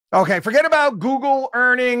Okay, forget about Google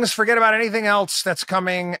earnings. Forget about anything else that's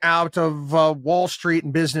coming out of Wall Street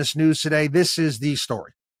and business news today. This is the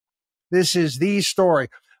story. This is the story.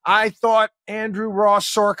 I thought Andrew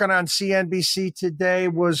Ross Sorkin on CNBC today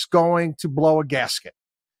was going to blow a gasket.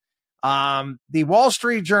 The Wall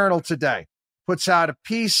Street Journal today puts out a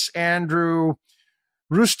piece. Andrew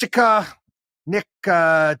Rustica, Nick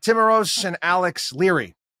Timmeros, and Alex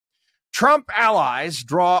Leary. Trump allies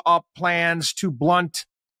draw up plans to blunt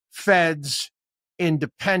Fed's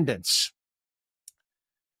independence.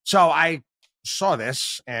 So I saw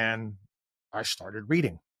this and I started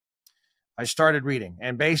reading.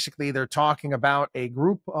 And basically they're talking about a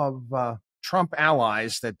group of Trump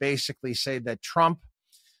allies that basically say that Trump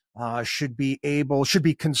should be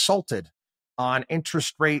consulted on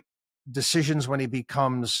interest rate decisions when he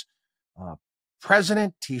becomes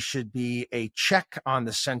president. He should be a check on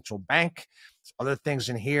the central bank. Other things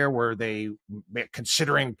in here where they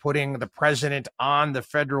considering putting the president on the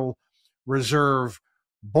Federal Reserve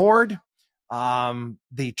Board.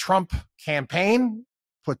 The Trump campaign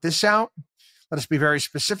put this out. Let us be very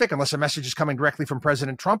specific. Unless a message is coming directly from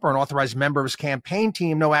President Trump or an authorized member of his campaign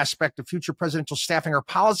team, no aspect of future presidential staffing or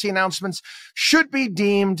policy announcements should be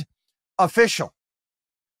deemed official.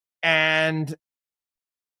 And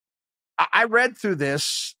I read through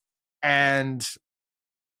this, and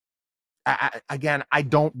I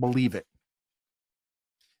don't believe it.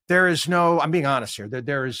 There is no, I'm being honest here. They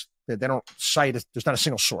don't cite, there's not a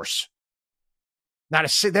single source.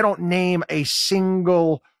 They don't name a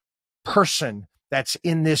single person that's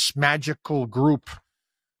in this magical group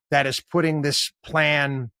that is putting this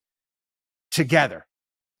plan together.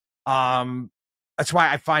 That's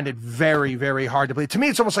why I find it very, very hard to believe. To me,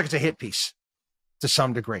 it's almost like it's a hit piece to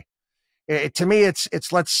some degree. To me,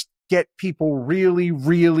 it's let's get people really,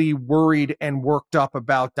 really worried and worked up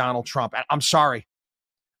about Donald Trump. I'm sorry.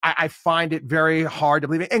 I find it very hard to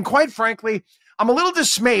believe it. And quite frankly, I'm a little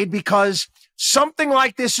dismayed because something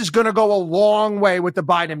like this is going to go a long way with the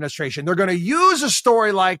Biden administration. They're going to use a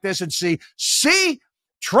story like this and see,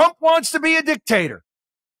 Trump wants to be a dictator.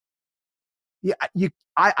 Yeah,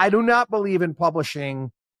 I do not believe in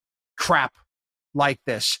publishing crap like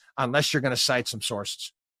this unless you're going to cite some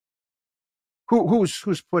sources.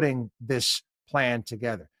 Who's putting this plan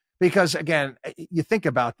together? Because again, you think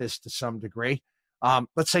about this to some degree.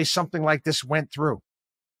 Let's say something like this went through.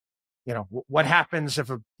 You know, what happens if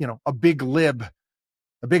a big lib,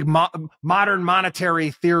 a big modern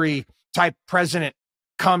monetary theory type president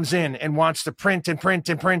comes in and wants to print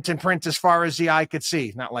as far as the eye could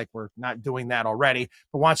see? Not like we're not doing that already,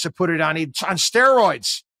 but wants to put it on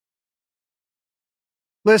steroids.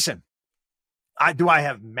 Listen, I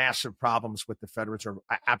have massive problems with the Federal Reserve?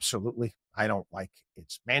 Absolutely. I don't like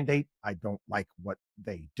its mandate. I don't like what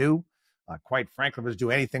they do. Quite frankly, if I was to do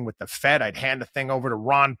anything with the Fed, I'd hand the thing over to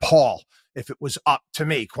Ron Paul if it was up to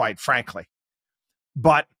me, quite frankly.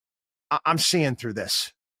 But I'm seeing through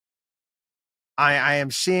this. I am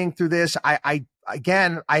seeing through this. I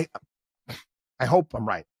hope I'm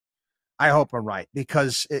right. I hope I'm right,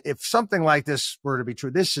 because if something like this were to be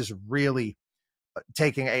true, this is really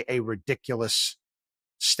taking a ridiculous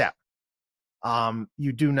step.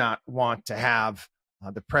 You do not want to have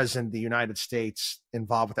the president of the United States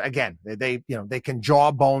involved with it. Again, they can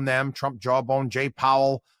jawbone them. Trump jawbone Jay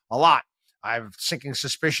Powell a lot. I have sinking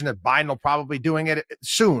suspicion that Biden will probably be doing it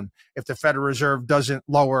soon if the Federal Reserve doesn't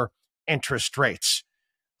lower interest rates.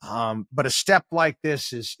 But a step like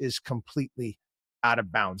this is completely out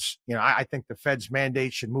of bounds. I think the Fed's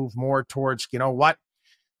mandate should move more towards,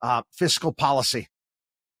 fiscal policy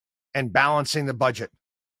and balancing the budget.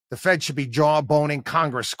 The Fed should be jawboning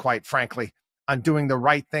Congress, quite frankly, on doing the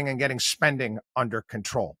right thing and getting spending under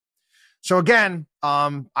control. So again,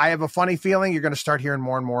 I have a funny feeling you're going to start hearing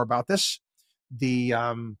more and more about this. The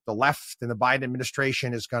left and the Biden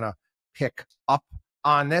administration is going to pick up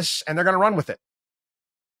on this, and they're going to run with it.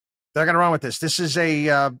 They're going to run with this. This is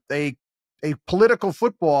a political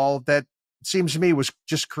football that seems to me was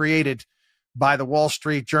just created by the Wall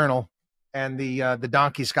Street Journal, and the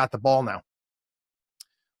donkey's got the ball now.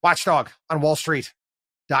 WatchDog on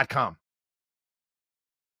WallStreet.com.